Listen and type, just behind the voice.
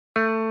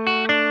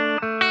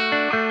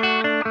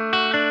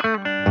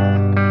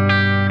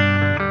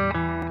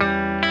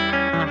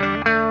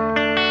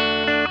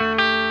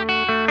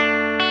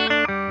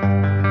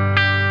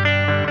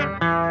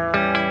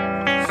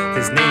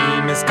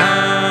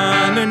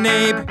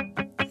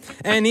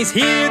and he's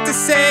here to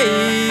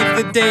save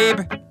the day.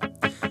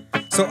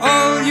 So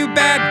all you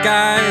bad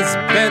guys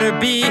better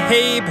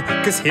behave,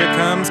 'cause here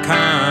comes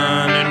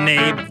Connor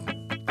Nabe.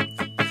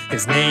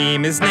 His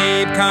name is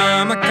Nabe,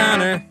 comma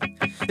Connor.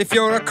 If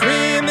you're a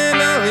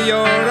criminal,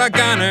 you're a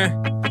goner.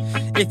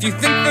 If you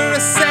think for a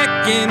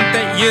second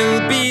that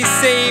you'll be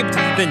saved,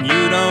 then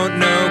you don't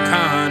know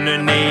Connor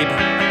Nabe.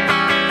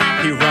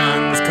 He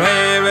runs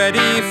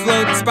Clarity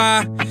Float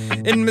Spa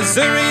in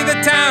Missouri, the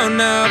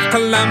town of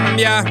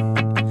Columbia.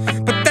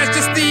 But that's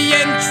just the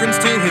entrance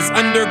to his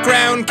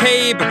underground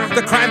cave,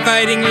 the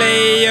crime-fighting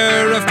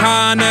lair of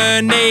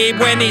Connor Nabe.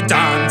 When he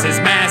dons his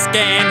mask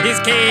and his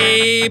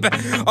cape,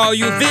 all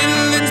you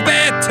villains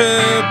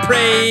better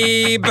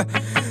pray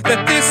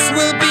that this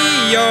will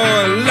be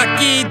your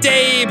lucky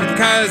day,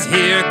 because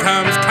here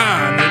comes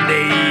Connor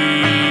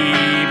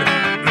Nabe.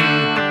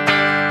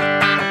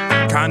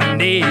 Connor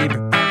Nabe.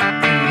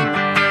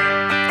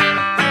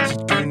 He's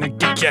gonna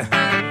get ya.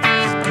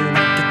 He's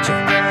gonna get ya.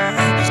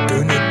 He's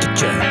gonna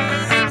get ya.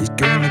 He's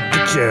gonna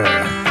get ya.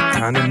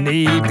 Connor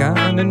Nabe,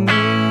 Connor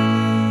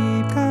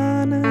Nabe,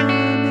 Connor Nabe.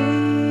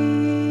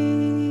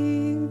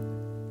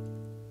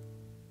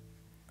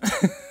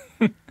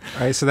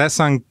 All right, so that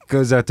song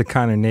goes out to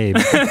Connor Nabe.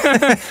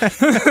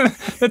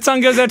 That song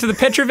goes out to the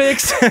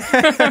Petrovics.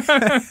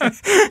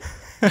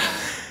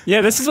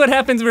 Yeah, this is what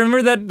happens.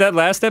 Remember that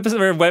last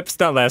episode, or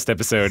not last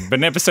episode, but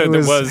an episode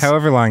that was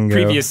however long ago.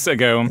 Previous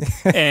ago,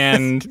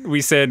 and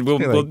we said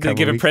we'll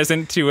give a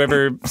present to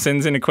whoever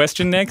sends in a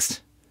question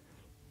next.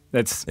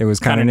 It was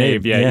Connor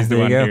Nabe. Yeah, he's the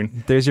one who.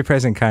 There's your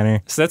present,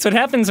 Connor. So that's what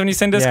happens when you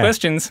send us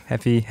questions.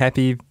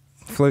 Happy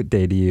float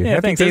day to you. Yeah,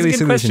 happy thanks. Daily That's a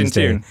good question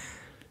Solutions Day.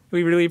 too.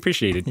 We really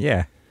appreciate it.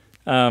 Yeah.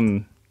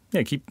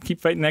 Yeah,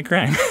 keep fighting that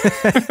crime.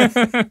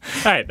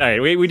 All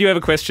right. We do have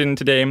a question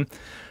today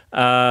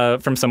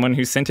from someone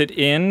who sent it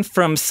in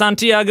from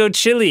Santiago,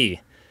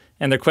 Chile.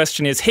 And their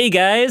question is, hey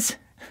guys.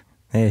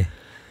 Hey.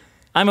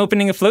 I'm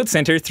opening a float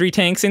center, 3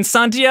 tanks in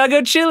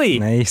Santiago, Chile.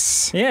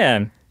 Nice.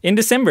 Yeah, in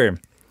December.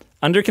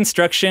 Under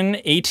construction,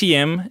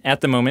 ATM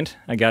at the moment.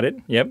 I got it.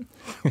 Yep.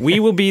 We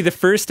will be the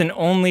first and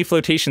only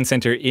flotation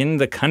center in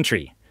the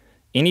country.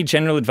 Any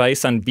general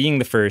advice on being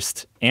the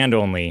first and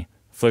only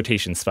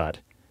flotation spot?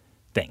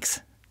 Thanks.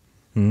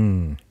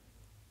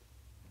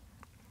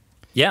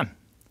 Yeah,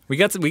 we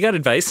got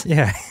advice.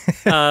 Yeah.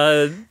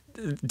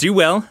 Do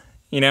well,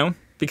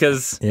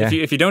 because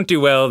if you don't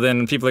do well,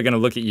 then people are going to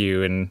look at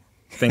you and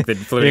think that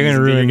floating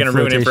you're going to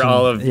ruin it for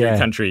all of your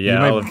country.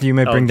 Yeah, you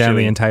might bring down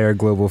the entire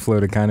global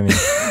float economy.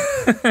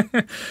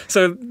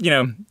 So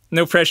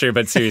no pressure,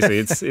 but seriously,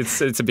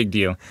 it's a big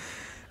deal.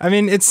 I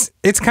mean, it's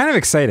kind of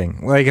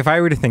exciting. Like, if I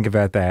were to think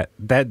about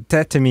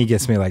that to me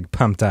gets me like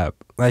pumped up.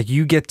 Like,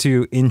 you get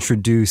to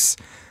introduce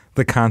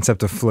the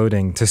concept of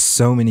floating to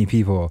so many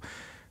people,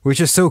 which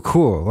is so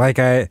cool. Like,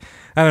 I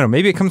don't know,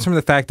 maybe it comes from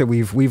the fact that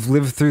we've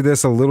lived through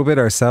this a little bit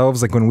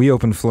ourselves. Like, when we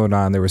opened Float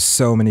On, there were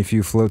so many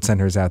few float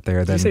centers out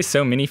there. Did you say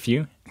so many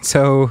few?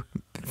 So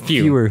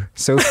fewer,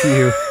 so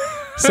few.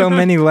 So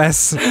many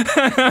less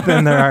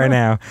than there are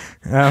now.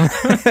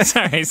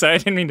 Sorry, I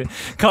didn't mean to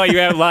call you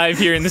out live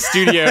here in the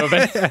studio.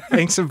 But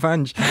thanks a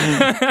bunch.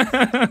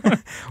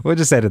 We'll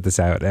just edit this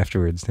out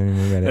afterwards. Don't even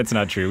worry about it. That's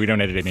not true. We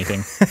don't edit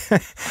anything.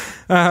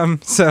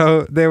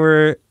 So there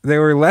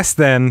were less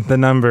than the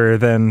number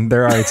than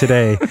there are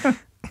today.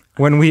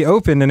 When we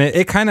opened, and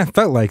it kind of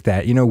felt like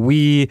that.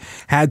 We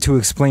had to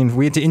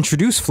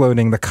introduce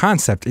floating, the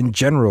concept in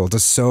general, to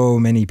so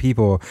many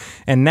people.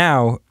 And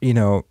now,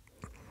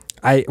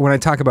 when I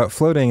talk about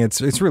floating,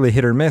 it's really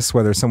hit or miss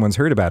whether someone's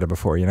heard about it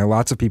before.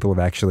 Lots of people have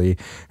actually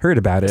heard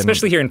about it.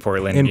 Especially here in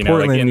Portland,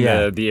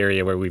 the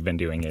area where we've been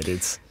doing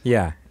it.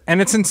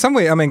 And it's in some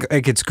way, I mean,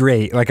 like, it's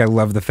great. Like, I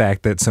love the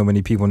fact that so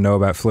many people know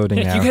about floating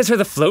now. You guys are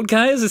the float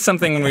guys? It's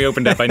something when we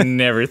opened up I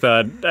never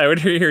thought I would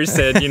hear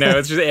said,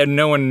 it's just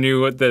no one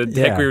knew what the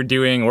heck we were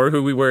doing or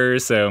who we were,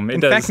 so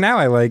in fact, now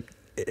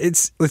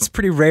it's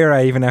pretty rare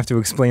I even have to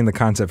explain the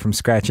concept from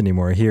scratch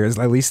anymore here,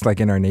 at least like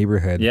in our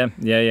neighborhood.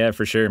 Yeah,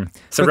 for sure.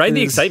 So ride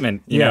the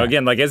excitement. You know,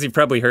 again, like as you've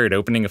probably heard,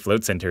 opening a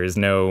float center is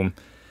no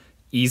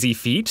easy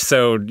feat.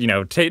 So,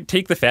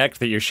 take the fact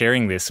that you're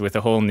sharing this with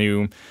a whole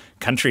new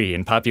country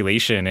and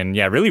population and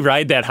really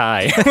ride that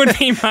high would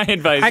be my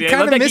advice. I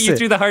kind of miss get you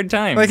through the hard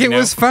times. Like, it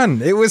was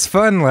fun. It was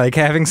fun, like,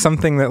 having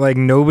something that, like,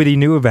 nobody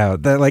knew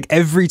about. That, like,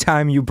 every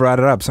time you brought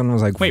it up, someone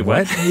was like, wait,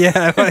 what?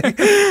 Yeah. Like,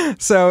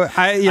 so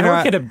I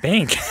work at a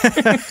bank.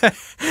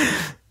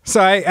 So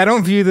I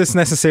don't view this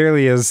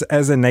necessarily as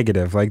a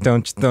negative. Like,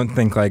 don't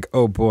think like,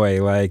 oh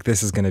boy, like,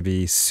 this is going to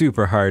be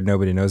super hard.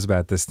 Nobody knows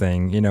about this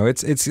thing.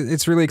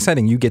 It's really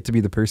exciting. You get to be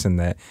the person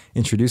that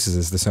introduces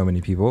this to so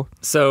many people.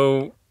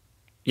 So,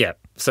 yeah.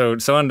 So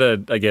on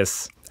to, I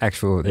guess,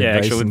 actual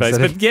advice.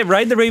 But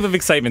ride the wave of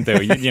excitement though.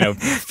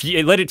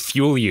 Let it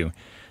fuel you.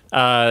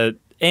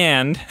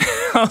 And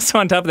also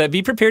on top of that,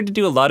 be prepared to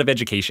do a lot of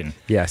education.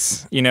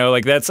 Yes. You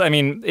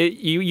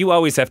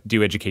always have to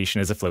do education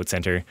as a float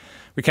center.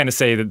 We kind of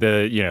say that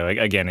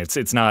again,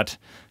 it's not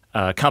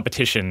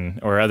competition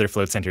or other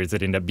float centers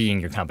that end up being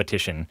your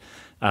competition.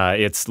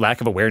 It's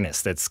lack of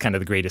awareness that's kind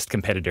of the greatest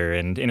competitor.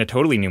 And in a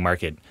totally new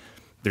market,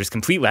 there's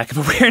complete lack of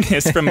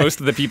awareness from most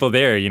of the people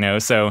there, you know.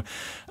 So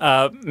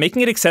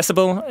making it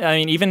accessible, I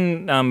mean,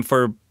 even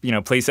for, you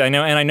know, places,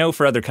 I know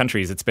for other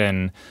countries it's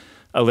been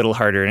a little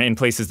harder in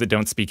places that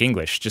don't speak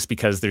English, just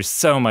because there's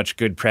so much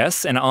good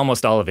press and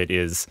almost all of it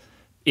is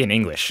in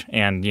English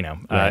and, you know,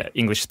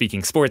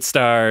 English-speaking sports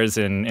stars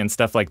and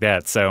stuff like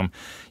that. So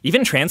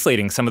even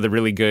translating some of the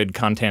really good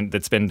content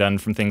that's been done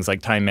from things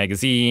like Time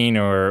Magazine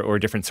or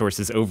different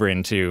sources over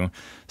into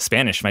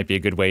Spanish might be a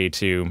good way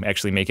to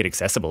actually make it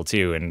accessible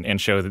too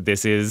and show that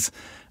this is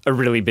a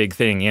really big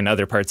thing in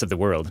other parts of the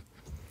world.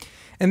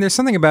 And there's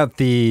something about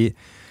it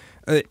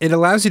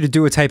allows you to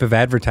do a type of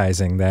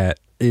advertising that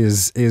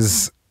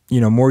is you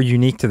know, more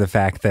unique to the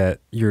fact that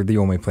you're the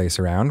only place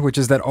around, which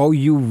is that all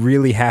you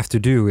really have to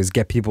do is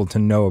get people to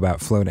know about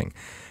floating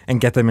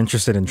and get them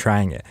interested in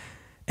trying it.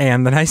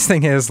 And the nice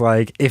thing is,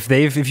 like, if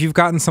you've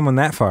gotten someone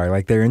that far,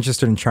 like they're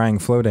interested in trying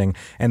floating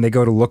and they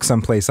go to look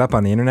someplace up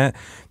on the internet,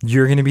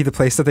 you're going to be the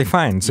place that they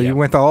find. So you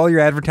went to all your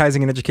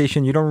advertising and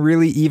education. You don't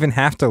really even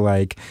have to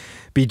like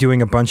be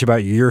doing a bunch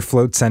about your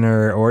float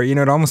center, or, you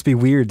know, it'd almost be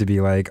weird to be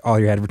like all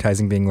your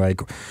advertising being like,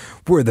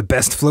 we're the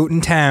best float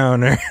in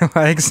town, or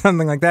like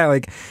something like that.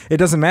 Like, it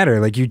doesn't matter.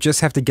 Like, you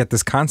just have to get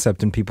this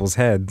concept in people's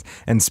heads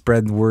and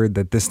spread the word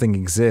that this thing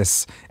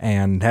exists.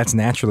 And that's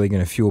naturally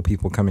going to fuel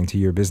people coming to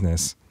your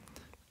business.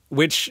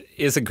 Which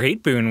is a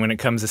great boon when it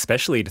comes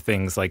especially to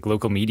things like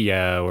local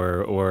media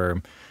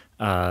or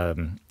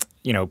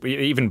you know,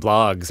 even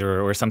blogs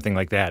or something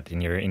like that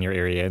in your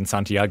area in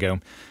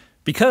Santiago.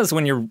 Because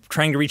when you're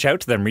trying to reach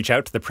out to them, reach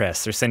out to the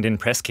press or send in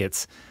press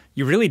kits,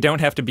 you really don't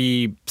have to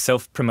be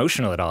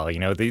self-promotional at all. You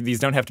know, these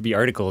don't have to be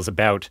articles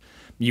about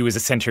you as a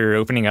center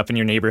opening up in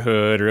your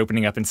neighborhood or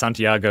opening up in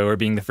Santiago or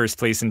being the first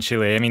place in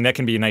Chile. I mean, that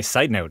can be a nice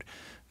side note.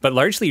 But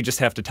largely, you just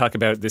have to talk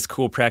about this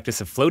cool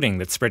practice of floating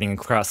that's spreading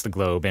across the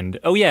globe. And,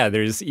 oh, yeah,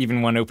 there's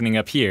even one opening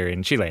up here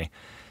in Chile.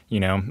 You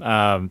know,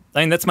 I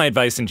mean, that's my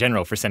advice in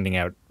general for sending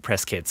out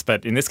press kits.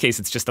 But in this case,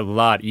 it's just a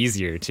lot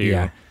easier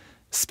to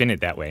spin it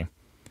that way.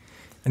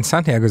 And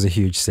Santiago's a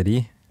huge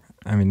city.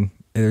 I mean,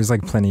 there's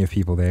like plenty of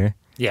people there.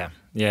 Yeah.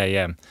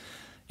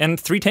 And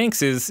 3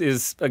 tanks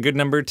is a good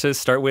number to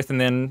start with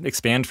and then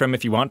expand from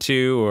if you want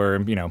to,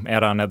 or, you know,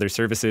 add on other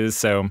services.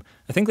 So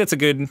I think that's a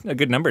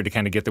good number to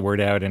kind of get the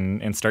word out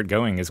and start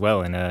going as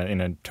well in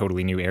a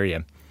totally new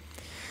area.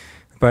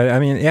 But I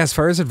mean, yeah, as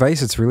far as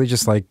advice, it's really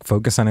just like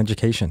focus on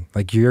education.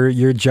 Like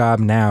your job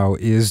now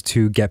is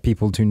to get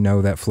people to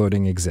know that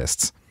floating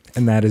exists.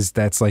 And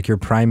that's like your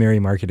primary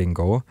marketing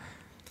goal.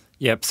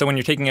 Yep. So when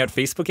you're taking out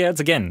Facebook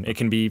ads, again, it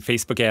can be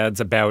Facebook ads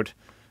about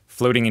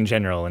floating in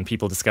general and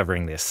people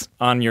discovering this.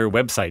 On your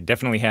website,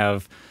 definitely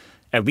have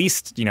at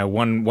least, you know,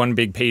 one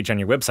big page on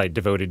your website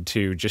devoted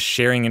to just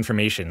sharing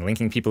information,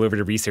 linking people over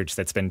to research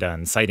that's been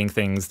done, citing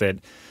things that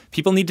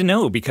people need to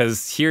know.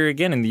 Because here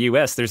again in the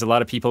US, there's a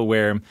lot of people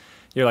where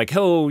you're like,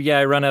 oh yeah,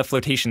 I run a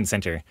flotation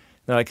center.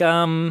 They're like,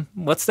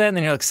 what's that? And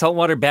then you're like,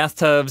 saltwater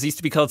bathtubs used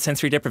to be called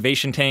sensory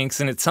deprivation tanks.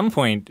 And at some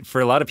point,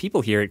 for a lot of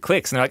people here, it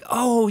clicks. And they're like,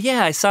 oh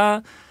yeah, I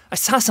saw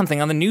something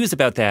on the news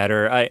about that,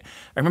 or I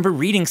remember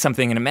reading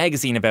something in a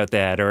magazine about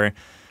that,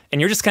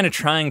 and you're just kind of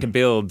trying to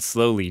build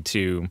slowly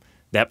to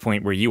that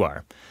point where you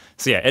are.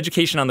 So yeah,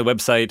 education on the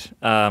website,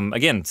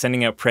 again,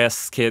 sending out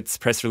press kits,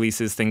 press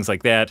releases, things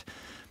like that.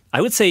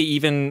 I would say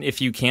even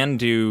if you can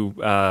do,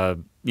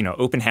 you know,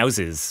 open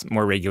houses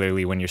more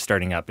regularly when you're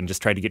starting up and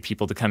just try to get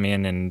people to come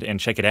in and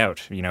check it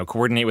out. You know,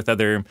 coordinate with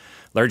other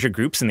larger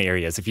groups in the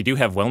areas. If you do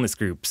have wellness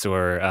groups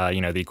or, you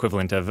know, the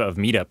equivalent of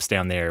meetups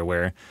down there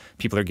where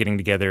people are getting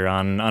together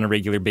on a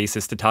regular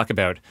basis to talk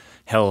about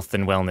health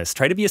and wellness,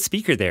 try to be a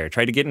speaker there.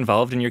 Try to get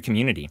involved in your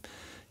community.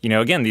 You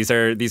know, again, these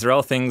are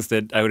all things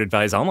that I would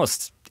advise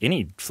almost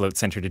any float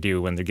center to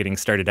do when they're getting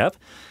started up.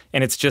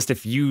 And it's just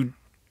if you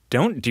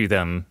don't do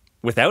them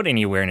without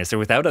any awareness or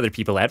without other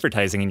people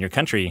advertising in your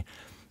country,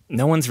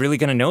 no one's really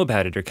going to know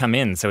about it or come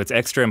in. So it's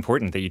extra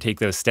important that you take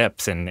those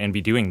steps and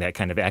be doing that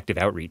kind of active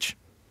outreach.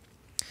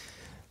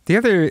 The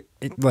other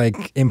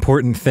like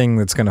important thing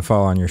that's going to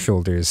fall on your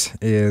shoulders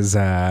is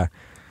I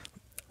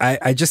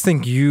just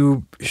think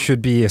you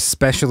should be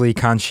especially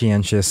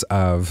conscientious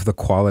of the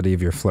quality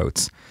of your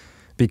floats.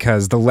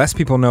 Because the less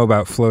people know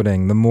about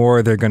floating, the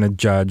more they're going to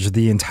judge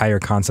the entire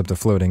concept of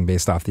floating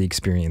based off the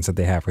experience that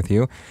they have with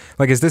you.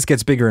 Like, as this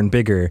gets bigger and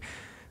bigger,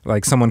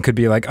 like, someone could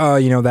be like, oh,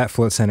 you know, that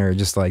float center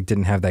just, like,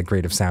 didn't have that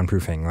great of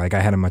soundproofing. Like, I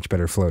had a much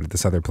better float at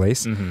this other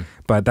place. Mm-hmm.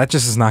 But that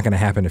just is not going to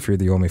happen if you're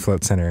the only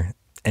float center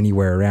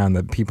anywhere around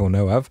that people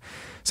know of.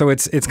 So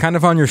it's kind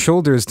of on your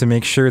shoulders to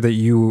make sure that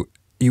you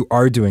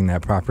are doing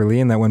that properly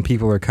and that when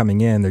people are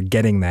coming in, they're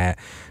getting that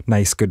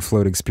nice, good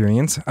float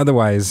experience.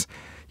 Otherwise,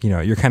 you know,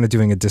 you're kind of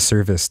doing a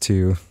disservice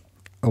to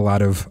a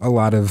lot of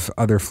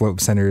other float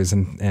centers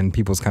and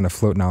people's kind of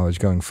float knowledge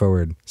going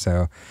forward.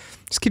 So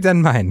just keep that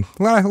in mind.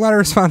 A lot of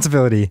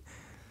responsibility.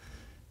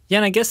 Yeah,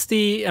 and I guess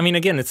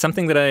again, it's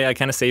something that I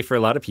kind of say for a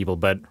lot of people,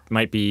 but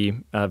might be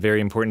very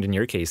important in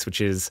your case,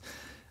 which is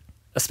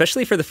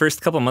especially for the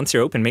first couple months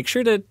you're open, make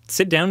sure to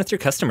sit down with your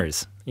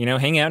customers.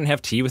 Hang out and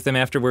have tea with them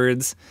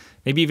afterwards.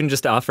 Maybe even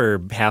just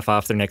offer half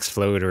off their next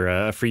float or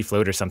a free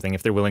float or something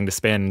if they're willing to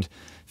spend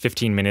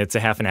 15 minutes, a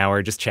half an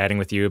hour just chatting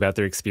with you about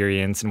their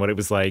experience and what it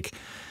was like.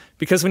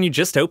 Because when you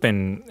just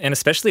open, and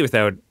especially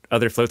without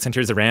other float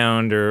centers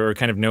around or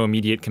kind of no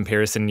immediate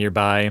comparison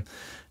nearby,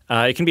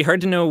 it can be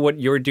hard to know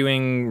what you're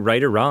doing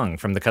right or wrong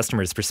from the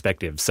customer's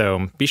perspective.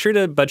 So be sure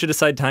to budget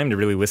aside time to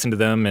really listen to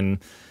them, and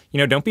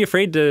don't be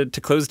afraid to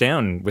close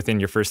down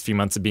within your first few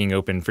months of being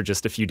open for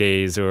just a few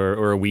days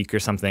or a week or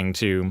something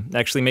to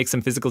actually make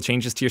some physical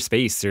changes to your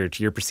space or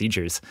to your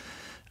procedures.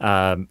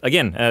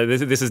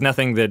 This is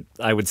nothing that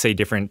I would say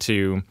different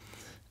to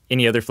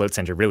any other float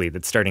center really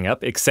that's starting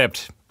up,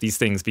 except these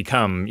things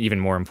become even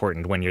more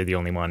important when you're the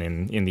only one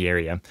in the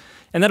area.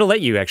 And that'll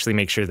let you actually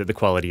make sure that the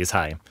quality is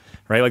high,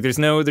 right? Like there's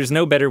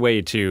no better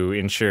way to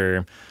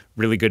ensure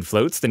really good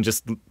floats than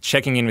just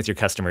checking in with your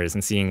customers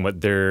and seeing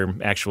what their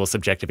actual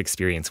subjective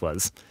experience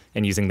was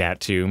and using that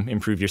to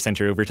improve your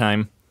center over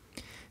time.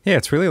 Yeah,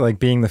 it's really like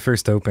being the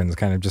first open is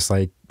kind of just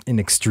like an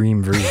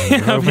extreme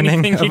version of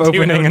opening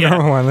a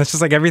normal one. It's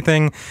just like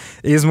everything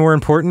is more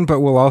important, but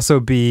will also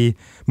be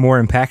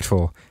more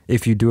impactful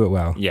if you do it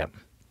well. Yeah.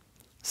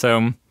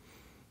 So,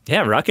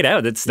 yeah, rock it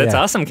out. That's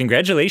awesome.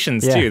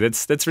 Congratulations too.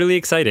 That's really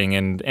exciting,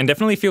 and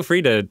definitely feel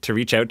free to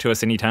reach out to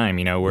us anytime.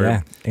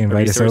 We're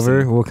invite us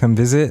over. We'll come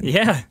visit.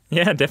 Yeah,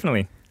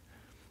 definitely.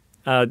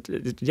 Do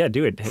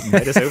it.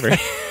 Invite us over.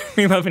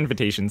 We love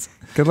invitations.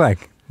 Good luck.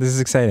 This is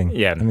exciting.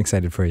 Yeah, I'm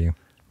excited for you.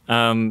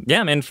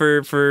 And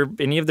for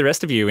any of the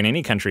rest of you in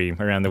any country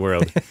around the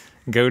world,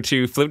 go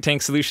to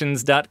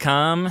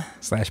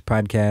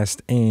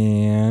floattanksolutions.com/podcast,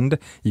 and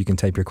you can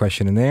type your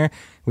question in there.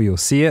 We will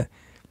see it.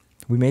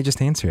 We may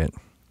just answer it.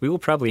 We will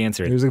probably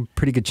answer it. There's a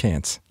pretty good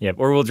chance. Yeah,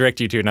 or we'll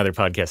direct you to another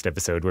podcast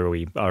episode where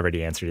we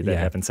already answered it. That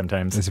happens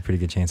sometimes. There's a pretty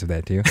good chance of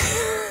that too.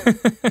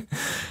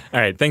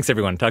 All right, thanks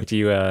everyone. Talk to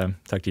you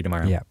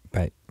tomorrow. Yeah,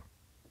 bye.